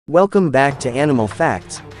Welcome back to Animal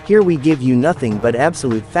Facts. Here we give you nothing but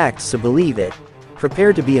absolute facts, so believe it.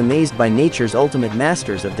 Prepare to be amazed by nature's ultimate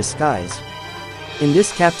masters of disguise. In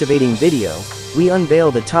this captivating video, we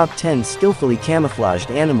unveil the top 10 skillfully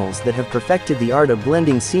camouflaged animals that have perfected the art of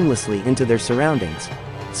blending seamlessly into their surroundings.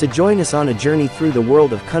 So join us on a journey through the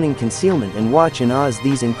world of cunning concealment and watch in awe as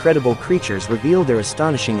these incredible creatures reveal their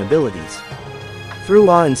astonishing abilities. Through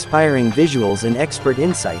awe-inspiring visuals and expert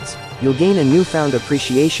insights, you'll gain a newfound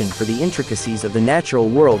appreciation for the intricacies of the natural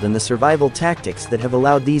world and the survival tactics that have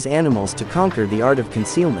allowed these animals to conquer the art of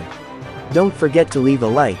concealment. Don't forget to leave a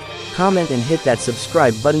like, comment and hit that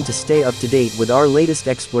subscribe button to stay up to date with our latest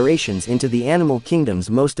explorations into the animal kingdom's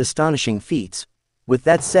most astonishing feats. With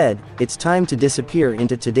that said, it's time to disappear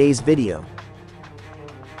into today's video.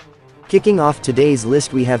 Kicking off today's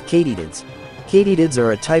list we have katydids. Katydids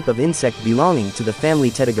are a type of insect belonging to the family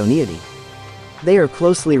Tetragoniidae. They are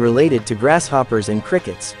closely related to grasshoppers and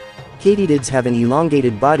crickets. Katydids have an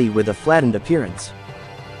elongated body with a flattened appearance.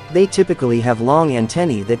 They typically have long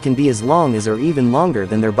antennae that can be as long as or even longer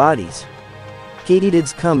than their bodies.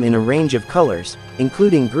 Katydids come in a range of colors,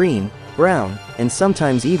 including green, brown, and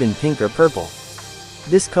sometimes even pink or purple.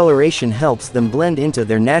 This coloration helps them blend into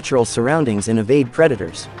their natural surroundings and evade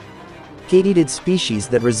predators. Katydid species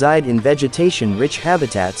that reside in vegetation-rich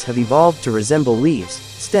habitats have evolved to resemble leaves,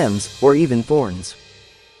 stems, or even thorns.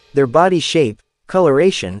 Their body shape,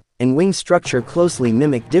 coloration, and wing structure closely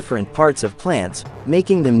mimic different parts of plants,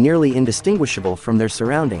 making them nearly indistinguishable from their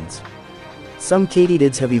surroundings. Some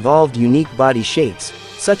katydids have evolved unique body shapes,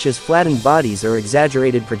 such as flattened bodies or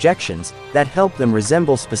exaggerated projections, that help them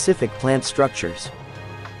resemble specific plant structures.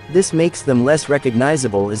 This makes them less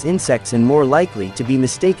recognizable as insects and more likely to be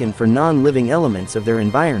mistaken for non-living elements of their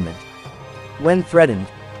environment. When threatened,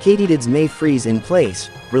 katydids may freeze in place,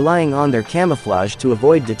 relying on their camouflage to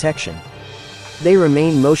avoid detection. They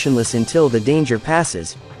remain motionless until the danger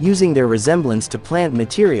passes, using their resemblance to plant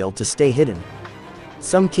material to stay hidden.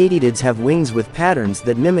 Some katydids have wings with patterns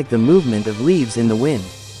that mimic the movement of leaves in the wind.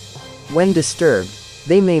 When disturbed,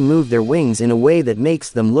 they may move their wings in a way that makes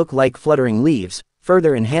them look like fluttering leaves,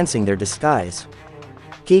 further enhancing their disguise.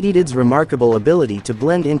 Katydids' remarkable ability to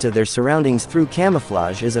blend into their surroundings through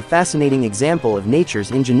camouflage is a fascinating example of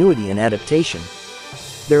nature's ingenuity and adaptation.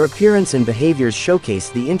 Their appearance and behaviors showcase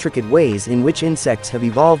the intricate ways in which insects have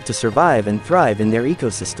evolved to survive and thrive in their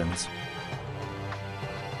ecosystems.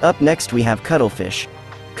 Up next we have cuttlefish.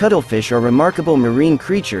 Cuttlefish are remarkable marine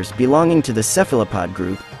creatures belonging to the cephalopod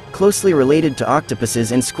group, closely related to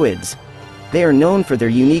octopuses and squids. They are known for their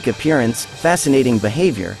unique appearance, fascinating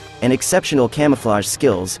behavior, and exceptional camouflage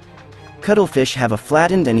skills. Cuttlefish have a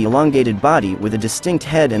flattened and elongated body with a distinct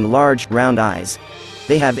head and large, round eyes.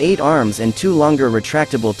 They have 8 arms and 2 longer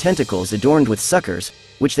retractable tentacles adorned with suckers,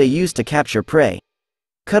 which they use to capture prey.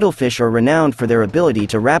 Cuttlefish are renowned for their ability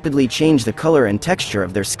to rapidly change the color and texture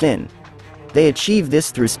of their skin. They achieve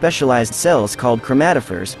this through specialized cells called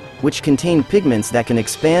chromatophores, which contain pigments that can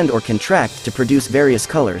expand or contract to produce various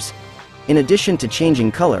colors. In addition to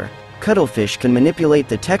changing color, cuttlefish can manipulate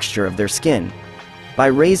the texture of their skin. By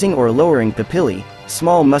raising or lowering papillae,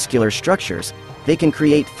 small muscular structures, they can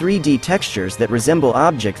create 3D textures that resemble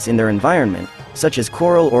objects in their environment, such as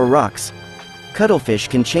coral or rocks. Cuttlefish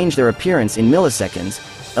can change their appearance in milliseconds,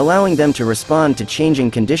 allowing them to respond to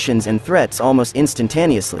changing conditions and threats almost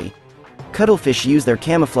instantaneously. Cuttlefish use their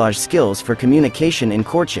camouflage skills for communication and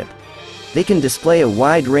courtship. They can display a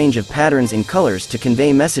wide range of patterns and colors to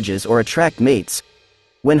convey messages or attract mates.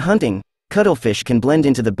 When hunting, cuttlefish can blend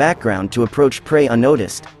into the background to approach prey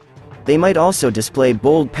unnoticed. They might also display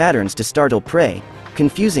bold patterns to startle prey,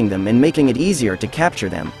 confusing them and making it easier to capture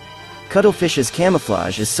them. Cuttlefish's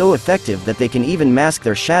camouflage is so effective that they can even mask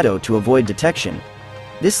their shadow to avoid detection.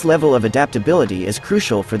 This level of adaptability is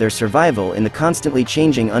crucial for their survival in the constantly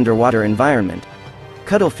changing underwater environment.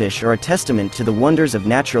 Cuttlefish are a testament to the wonders of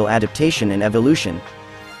natural adaptation and evolution.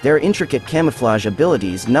 Their intricate camouflage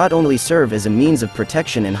abilities not only serve as a means of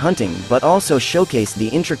protection and hunting but also showcase the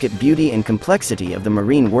intricate beauty and complexity of the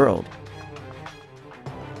marine world.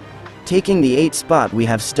 Taking the 8th spot we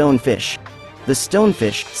have stonefish. The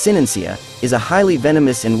stonefish, Synencia, is a highly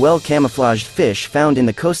venomous and well-camouflaged fish found in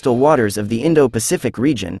the coastal waters of the Indo-Pacific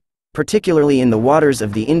region, particularly in the waters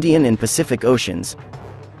of the Indian and Pacific Oceans.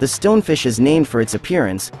 The stonefish is named for its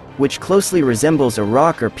appearance, which closely resembles a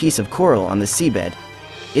rock or piece of coral on the seabed.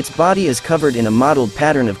 Its body is covered in a mottled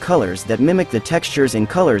pattern of colors that mimic the textures and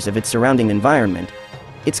colors of its surrounding environment.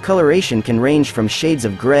 Its coloration can range from shades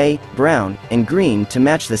of gray, brown, and green to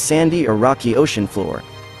match the sandy or rocky ocean floor.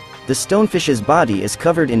 The The stonefish's body is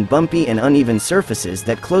covered in bumpy and uneven surfaces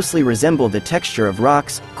that closely resemble the texture of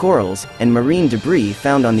rocks, corals, and marine debris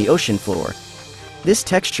found on the ocean floor. This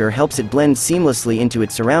texture helps it blend seamlessly into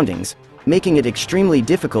its surroundings, making it extremely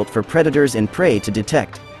difficult for predators and prey to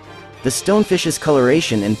detect. The stonefish's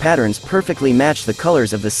coloration and patterns perfectly match the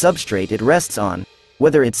colors of the substrate it rests on,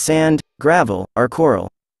 whether it's sand, gravel, or coral.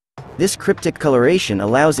 This cryptic coloration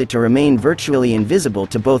allows it to remain virtually invisible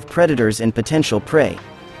to both predators and potential prey.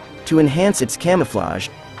 To enhance its camouflage,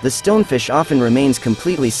 the stonefish often remains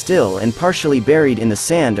completely still and partially buried in the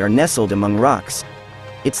sand or nestled among rocks.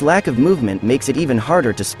 Its lack of movement makes it even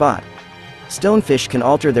harder to spot. Stonefish can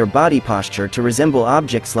alter their body posture to resemble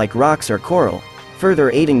objects like rocks or coral,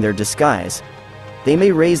 further aiding their disguise. They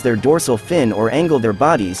may raise their dorsal fin or angle their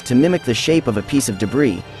bodies to mimic the shape of a piece of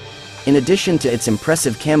debris. In addition to its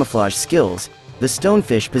impressive camouflage skills, the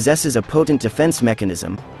stonefish possesses a potent defense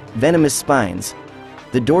mechanism: venomous spines.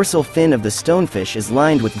 The dorsal fin of the stonefish is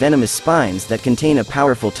lined with venomous spines that contain a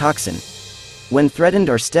powerful toxin. When threatened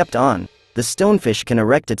or stepped on, the stonefish can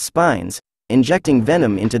erect its spines, injecting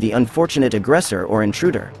venom into the unfortunate aggressor or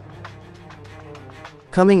intruder.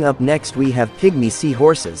 Coming up next we have pygmy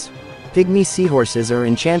seahorses. Pygmy seahorses are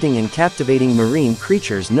enchanting and captivating marine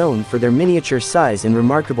creatures known for their miniature size and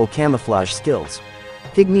remarkable camouflage skills.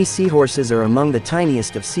 Pygmy seahorses are among the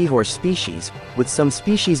tiniest of seahorse species, with some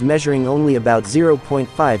species measuring only about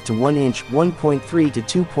 0.5 to 1 inch, 1.3 to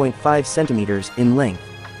 2.5 centimeters in length.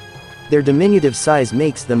 Their diminutive size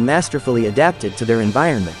makes them masterfully adapted to their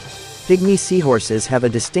environment. Pygmy seahorses have a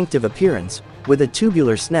distinctive appearance, with a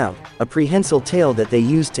tubular snout, a prehensile tail that they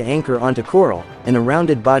use to anchor onto coral, and a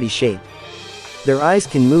rounded body shape. Their eyes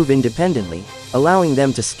can move independently, allowing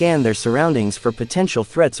them to scan their surroundings for potential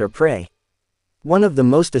threats or prey. One of the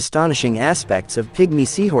most astonishing aspects of pygmy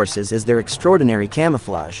seahorses is their extraordinary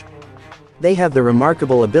camouflage. They have the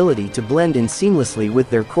remarkable ability to blend in seamlessly with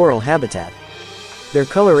their coral habitat. Their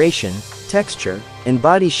coloration, texture, and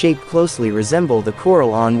body shape closely resemble the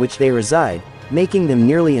coral on which they reside, making them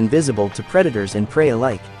nearly invisible to predators and prey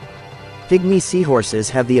alike. Pygmy seahorses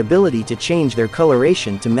have the ability to change their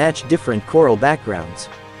coloration to match different coral backgrounds.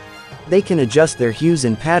 They can adjust their hues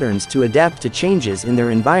and patterns to adapt to changes in their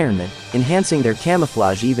environment, enhancing their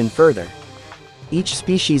camouflage even further. Each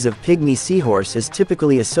species of pygmy seahorse is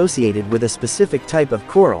typically associated with a specific type of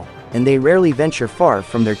coral, and they rarely venture far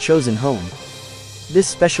from their chosen home. This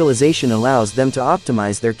specialization allows them to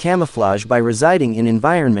optimize their camouflage by residing in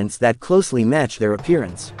environments that closely match their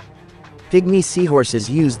appearance. Pygmy seahorses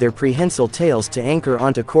use their prehensile tails to anchor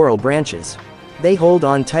onto coral branches. They hold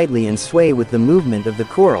on tightly and sway with the movement of the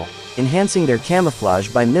coral, enhancing their camouflage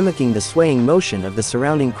by mimicking the swaying motion of the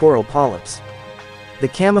surrounding coral polyps. The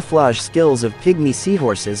camouflage skills of pygmy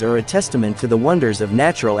seahorses are a testament to the wonders of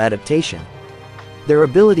natural adaptation. Their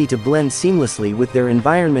ability to blend seamlessly with their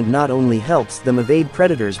environment not only helps them evade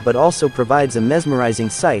predators but also provides a mesmerizing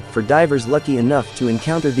sight for divers lucky enough to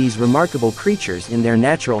encounter these remarkable creatures in their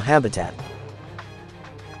natural habitat.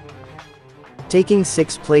 Taking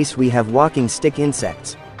 6th place we have walking stick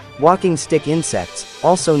insects. Walking stick insects,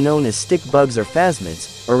 also known as stick bugs or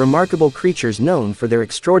phasmids, are remarkable creatures known for their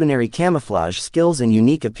extraordinary camouflage skills and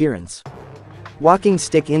unique appearance. Walking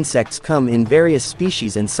stick insects come in various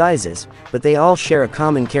species and sizes, but they all share a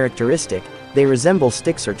common characteristic: they resemble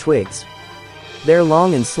sticks or twigs. Their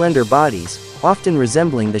long and slender bodies, often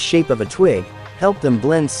resembling the shape of a twig, help them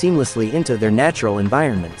blend seamlessly into their natural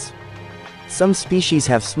environments. Some species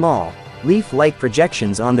have small, leaf-like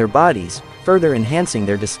projections on their bodies, further enhancing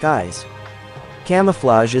their disguise.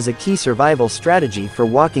 Camouflage is a key survival strategy for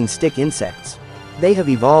walking stick insects. They have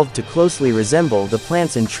evolved to closely resemble the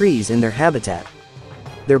plants and trees in their habitat.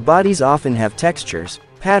 Their bodies often have textures,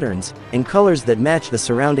 patterns, and colors that match the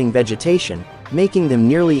surrounding vegetation, making them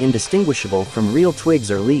nearly indistinguishable from real twigs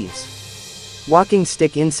or leaves. Walking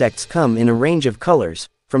stick insects come in a range of colors,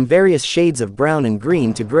 from various shades of brown and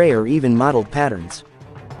green to gray or even mottled patterns.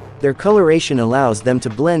 Their coloration allows them to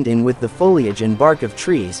blend in with the foliage and bark of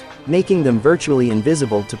trees, making them virtually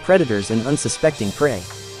invisible to predators and unsuspecting prey.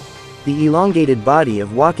 The elongated body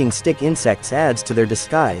of walking stick insects adds to their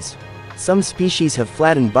disguise. Some species have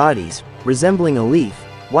flattened bodies, resembling a leaf,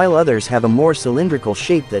 while others have a more cylindrical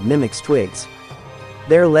shape that mimics twigs.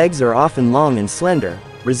 Their legs are often long and slender,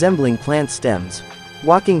 resembling plant stems.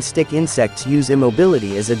 Walking stick insects use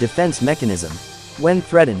immobility as a defense mechanism. When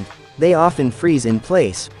threatened, they often freeze in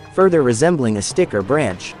place, further resembling a stick or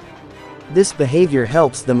branch. This behavior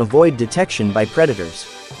helps them avoid detection by predators.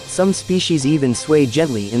 Some species even sway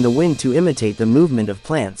gently in the wind to imitate the movement of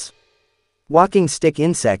plants. Walking stick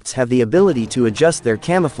insects have the ability to adjust their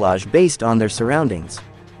camouflage based on their surroundings.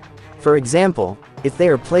 For example, if they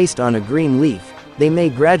are placed on a green leaf, they may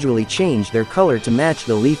gradually change their color to match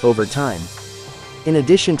the leaf over time. In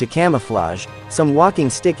addition to camouflage, some walking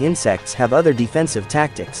stick insects have other defensive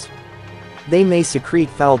tactics. They may secrete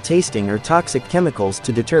foul-tasting or toxic chemicals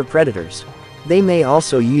to deter predators. They may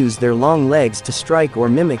also use their long legs to strike or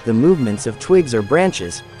mimic the movements of twigs or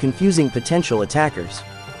branches, confusing potential attackers.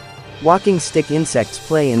 Walking stick insects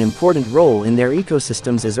play an important role in their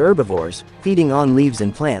ecosystems as herbivores, feeding on leaves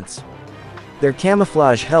and plants. Their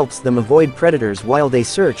camouflage helps them avoid predators while they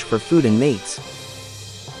search for food and mates.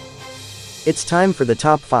 It's time for the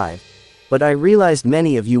top 5. But I realized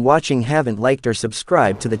many of you watching haven't liked or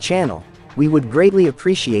subscribed to the channel. We would greatly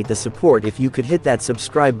appreciate the support if you could hit that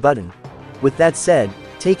subscribe button. With that said,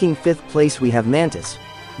 taking 5th place we have mantis.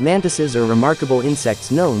 Mantises are remarkable insects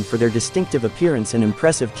known for their distinctive appearance and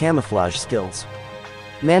impressive camouflage skills.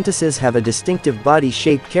 Mantises have a distinctive body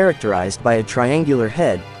shape characterized by a triangular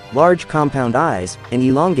head, large compound eyes, and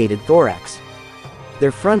elongated thorax.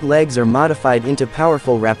 Their front legs are modified into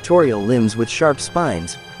powerful raptorial limbs with sharp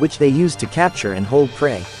spines, which they use to capture and hold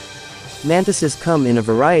prey. Mantises come in a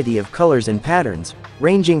variety of colors and patterns,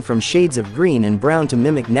 ranging from shades of green and brown to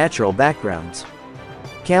mimic natural backgrounds.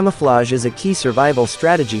 Camouflage is a key survival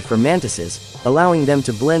strategy for mantises, allowing them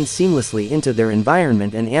to blend seamlessly into their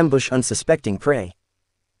environment and ambush unsuspecting prey.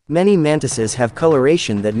 Many mantises have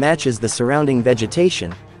coloration that matches the surrounding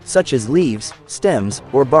vegetation, such as leaves, stems,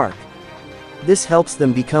 or bark. This helps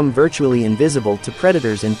them become virtually invisible to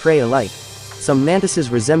predators and prey alike. Some mantises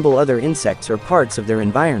resemble other insects or parts of their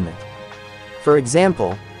environment. For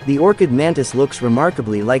example, the orchid mantis looks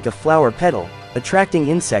remarkably like a flower petal, attracting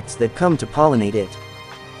insects that come to pollinate it.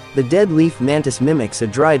 The dead leaf mantis mimics a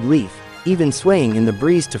dried leaf, even swaying in the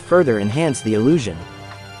breeze to further enhance the illusion.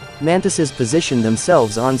 Mantises position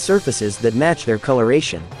themselves on surfaces that match their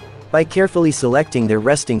coloration. By carefully selecting their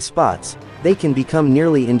resting spots, they can become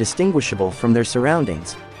nearly indistinguishable from their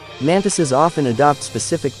surroundings. Mantises often adopt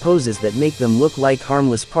specific poses that make them look like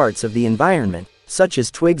harmless parts of the environment, such as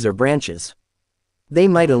twigs or branches. They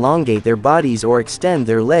might elongate their bodies or extend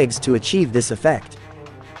their legs to achieve this effect.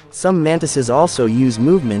 Some mantises also use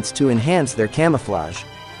movements to enhance their camouflage.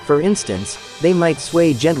 For instance, they might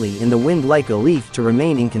sway gently in the wind like a leaf to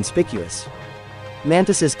remain inconspicuous.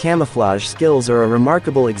 Mantises' camouflage skills are a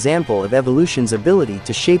remarkable example of evolution's ability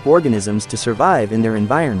to shape organisms to survive in their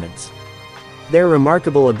environments. Their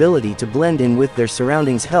remarkable ability to blend in with their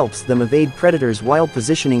surroundings helps them evade predators while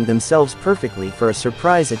positioning themselves perfectly for a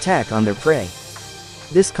surprise attack on their prey.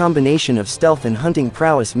 This combination of stealth and hunting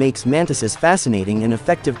prowess makes mantises fascinating and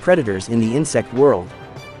effective predators in the insect world.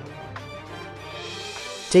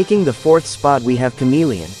 Taking the 4th spot we have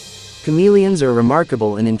chameleon. Chameleons are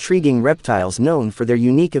remarkable and intriguing reptiles known for their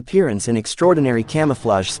unique appearance and extraordinary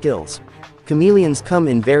camouflage skills. Chameleons come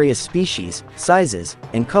in various species, sizes,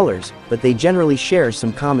 and colors, but they generally share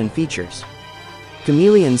some common features.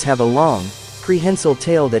 Chameleons have a long, prehensile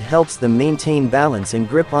tail that helps them maintain balance and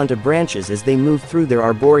grip onto branches as they move through their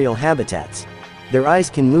arboreal habitats. Their eyes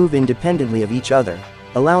can move independently of each other,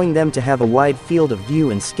 allowing them to have a wide field of view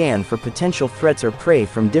and scan for potential threats or prey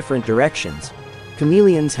from different directions.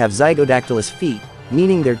 Chameleons have zygodactylous feet,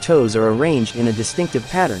 meaning their toes are arranged in a distinctive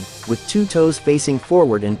pattern, with 2 toes facing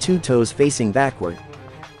forward and 2 toes facing backward.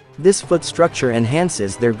 This foot structure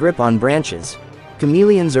enhances their grip on branches.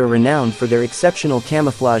 Chameleons are renowned for their exceptional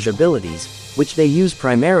camouflage abilities, which they use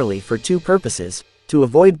primarily for 2 purposes: to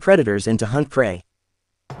avoid predators and to hunt prey.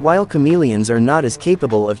 While chameleons are not as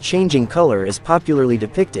capable of changing color as popularly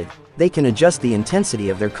depicted, they can adjust the intensity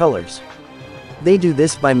of their colors. They do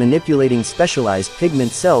this by manipulating specialized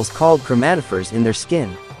pigment cells called chromatophores in their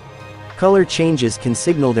skin. Color changes can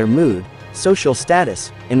signal their mood, social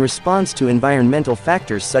status, and response to environmental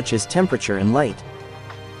factors such as temperature and light.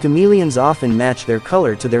 Chameleons often match their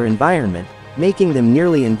color to their environment, making them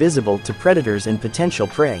nearly invisible to predators and potential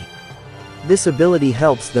prey. This ability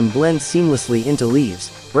helps them blend seamlessly into leaves,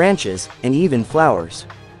 branches, and even flowers.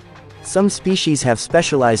 Some species have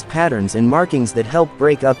specialized patterns and markings that help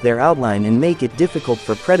break up their outline and make it difficult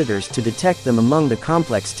for predators to detect them among the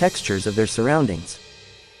complex textures of their surroundings.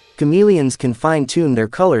 Chameleons can fine-tune their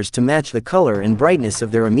colors to match the color and brightness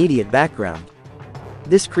of their immediate background.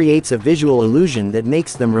 This creates a visual illusion that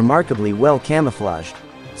makes them remarkably well camouflaged.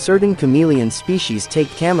 Certain chameleon species take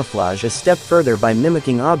camouflage a step further by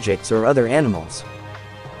mimicking objects or other animals.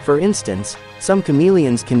 For instance, some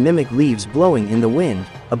chameleons can mimic leaves blowing in the wind,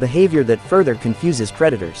 a behavior that further confuses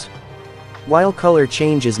predators. While color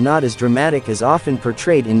change is not as dramatic as often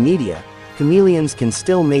portrayed in media, chameleons can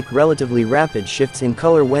still make relatively rapid shifts in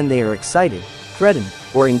color when they are excited, threatened,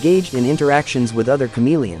 or engaged in interactions with other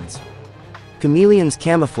chameleons. Chameleons'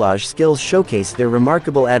 camouflage skills showcase their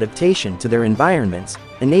remarkable adaptation to their environments,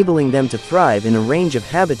 enabling them to thrive in a range of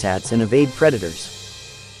habitats and evade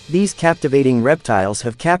predators. These captivating reptiles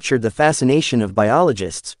have captured the fascination of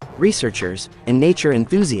biologists, researchers, and nature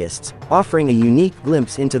enthusiasts, offering a unique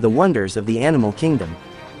glimpse into the wonders of the animal kingdom.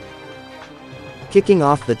 Kicking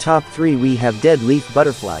off the top 3 we have dead leaf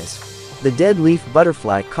butterflies. The dead leaf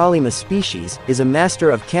butterfly Kallima species is a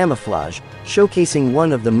master of camouflage, showcasing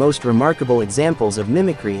one of the most remarkable examples of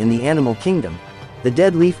mimicry in the animal kingdom. The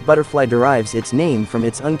dead leaf butterfly derives its name from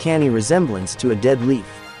its uncanny resemblance to a dead leaf.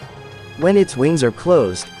 When its wings are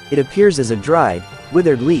closed, it appears as a dried,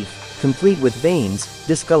 withered leaf, complete with veins,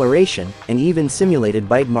 discoloration, and even simulated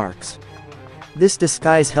bite marks. This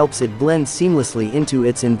disguise helps it blend seamlessly into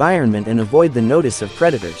its environment and avoid the notice of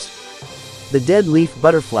predators. The dead leaf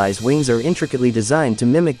butterfly's wings are intricately designed to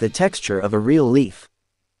mimic the texture of a real leaf.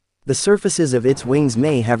 The surfaces of its wings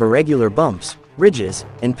may have irregular bumps, ridges,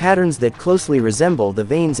 and patterns that closely resemble the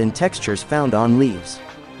veins and textures found on leaves.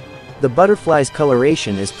 The butterfly's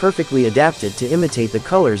coloration is perfectly adapted to imitate the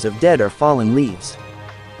colors of dead or fallen leaves.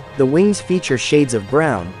 The wings feature shades of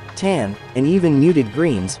brown, tan, and even muted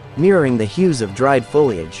greens, mirroring the hues of dried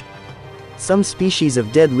foliage. Some species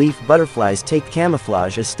of dead leaf butterflies take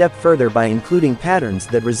camouflage a step further by including patterns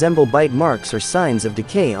that resemble bite marks or signs of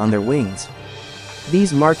decay on their wings.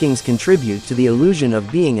 These markings contribute to the illusion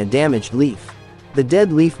of being a damaged leaf. The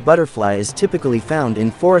dead leaf butterfly is typically found in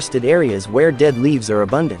forested areas where dead leaves are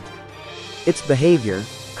abundant. Its behavior,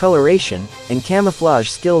 coloration, and camouflage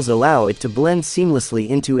skills allow it to blend seamlessly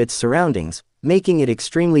into its surroundings, making it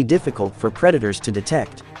extremely difficult for predators to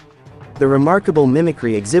detect. The remarkable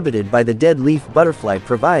mimicry exhibited by the dead leaf butterfly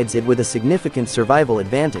provides it with a significant survival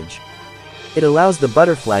advantage. It allows the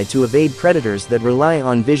butterfly to evade predators that rely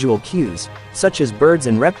on visual cues, such as birds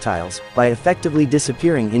and reptiles, by effectively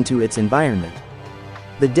disappearing into its environment.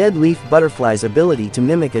 The dead leaf butterfly's ability to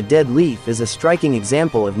mimic a dead leaf is a striking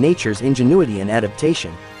example of nature's ingenuity and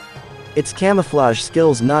adaptation. Its camouflage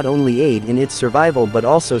skills not only aid in its survival but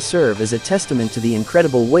also serve as a testament to the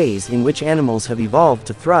incredible ways in which animals have evolved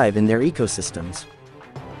to thrive in their ecosystems.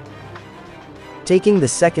 Taking the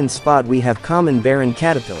second spot we have common barren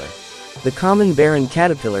caterpillar. The common barren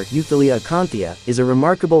caterpillar, Euphilia acanthia, is a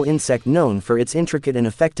remarkable insect known for its intricate and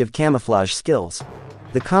effective camouflage skills.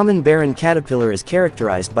 The common barren caterpillar is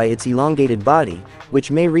characterized by its elongated body,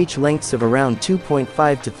 which may reach lengths of around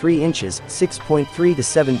 2.5 to 3 inches, 6.3 to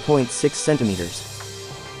 7.6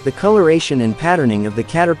 centimeters. The coloration and patterning of the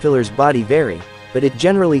caterpillar's body vary, but it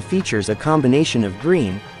generally features a combination of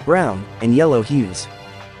green, brown, and yellow hues.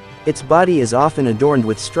 Its body is often adorned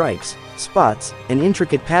with stripes, spots, and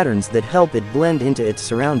intricate patterns that help it blend into its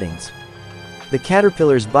surroundings. The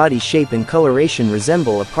caterpillar's body shape and coloration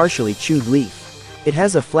resemble a partially chewed leaf. It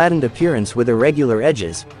has a flattened appearance with irregular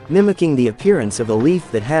edges, mimicking the appearance of a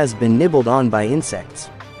leaf that has been nibbled on by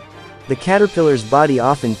insects. The caterpillar's body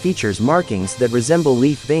often features markings that resemble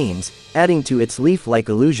leaf veins, adding to its leaf-like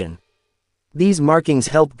illusion. These markings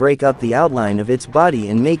help break up the outline of its body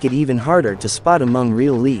and make it even harder to spot among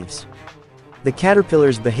real leaves. The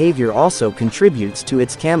caterpillar's behavior also contributes to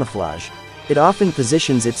its camouflage. It often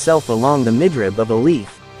positions itself along the midrib of a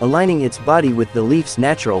leaf, aligning its body with the leaf's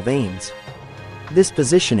natural veins. This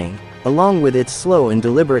positioning, along with its slow and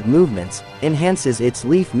deliberate movements, enhances its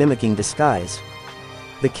leaf-mimicking disguise.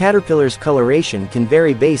 The caterpillar's coloration can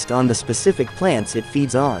vary based on the specific plants it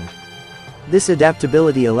feeds on. This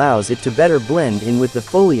adaptability allows it to better blend in with the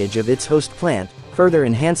foliage of its host plant, further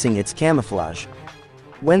enhancing its camouflage.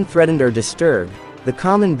 When threatened or disturbed, the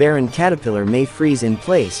common barren caterpillar may freeze in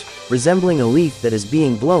place, resembling a leaf that is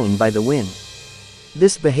being blown by the wind.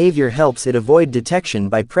 This behavior helps it avoid detection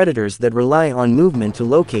by predators that rely on movement to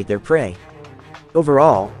locate their prey.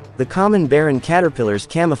 Overall, the common barren caterpillar's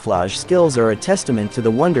camouflage skills are a testament to the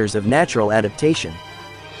wonders of natural adaptation.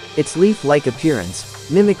 Its leaf-like appearance,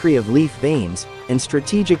 mimicry of leaf veins, and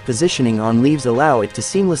strategic positioning on leaves allow it to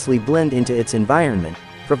seamlessly blend into its environment,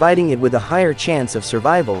 providing it with a higher chance of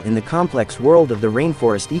survival in the complex world of the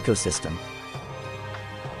rainforest ecosystem.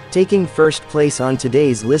 Taking first place on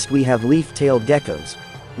today's list we have leaf-tailed geckos.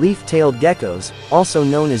 Leaf-tailed geckos, also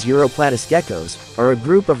known as Europlatus geckos, are a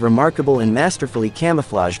group of remarkable and masterfully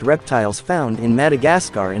camouflaged reptiles found in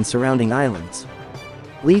Madagascar and surrounding islands.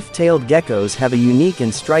 Leaf-tailed geckos have a unique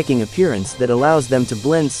and striking appearance that allows them to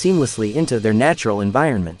blend seamlessly into their natural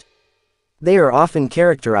environment. They are often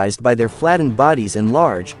characterized by their flattened bodies and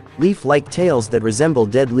large, leaf-like tails that resemble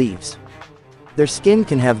dead leaves. Their skin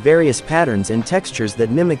can have various patterns and textures that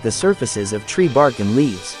mimic the surfaces of tree bark and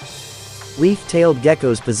leaves. Leaf-tailed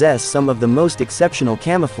geckos possess some of the most exceptional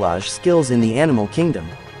camouflage skills in the animal kingdom.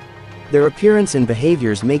 Their appearance and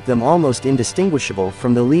behaviors make them almost indistinguishable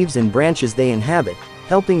from the leaves and branches they inhabit,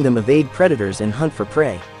 helping them evade predators and hunt for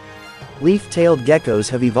prey. Leaf-tailed geckos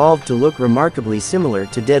have evolved to look remarkably similar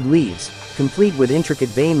to dead leaves, complete with intricate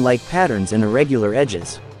vein-like patterns and irregular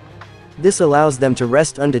edges. This allows them to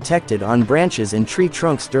rest undetected on branches and tree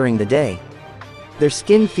trunks during the day. Their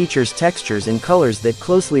skin features textures and colors that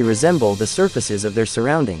closely resemble the surfaces of their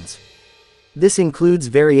surroundings. This includes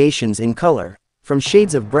variations in color, from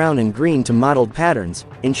shades of brown and green to mottled patterns,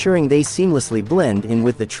 ensuring they seamlessly blend in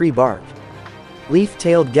with the tree bark.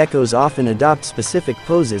 Leaf-tailed geckos often adopt specific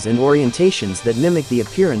poses and orientations that mimic the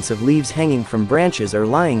appearance of leaves hanging from branches or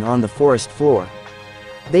lying on the forest floor.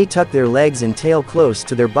 They tuck their legs and tail close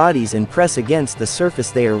to their bodies and press against the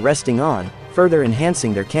surface they are resting on, further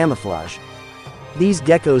enhancing their camouflage. These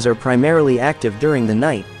geckos are primarily active during the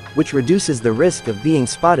night, which reduces the risk of being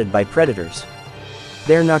spotted by predators.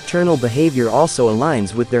 Their nocturnal behavior also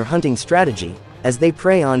aligns with their hunting strategy, as they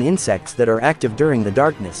prey on insects that are active during the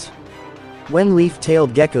darkness. When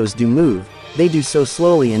leaf-tailed geckos do move, they do so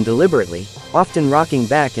slowly and deliberately, often rocking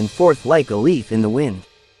back and forth like a leaf in the wind.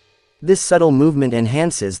 This subtle movement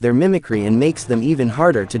enhances their mimicry and makes them even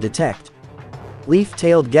harder to detect.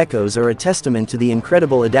 Leaf-tailed geckos are a testament to the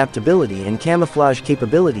incredible adaptability and camouflage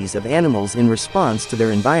capabilities of animals in response to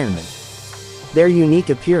their environment. Their unique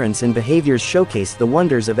appearance and behaviors showcase the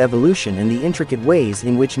wonders of evolution and the intricate ways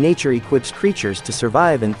in which nature equips creatures to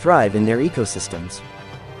survive and thrive in their ecosystems.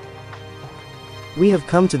 We have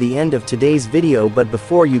come to the end of today's video, but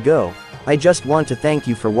before you go, I just want to thank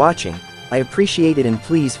you for watching. I appreciate it, and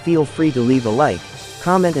please feel free to leave a like,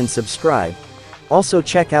 comment and subscribe. Also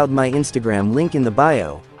check out my Instagram link in the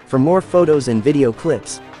bio, for more photos and video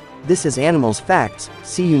clips. This is Animals Facts.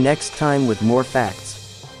 See you next time with more facts.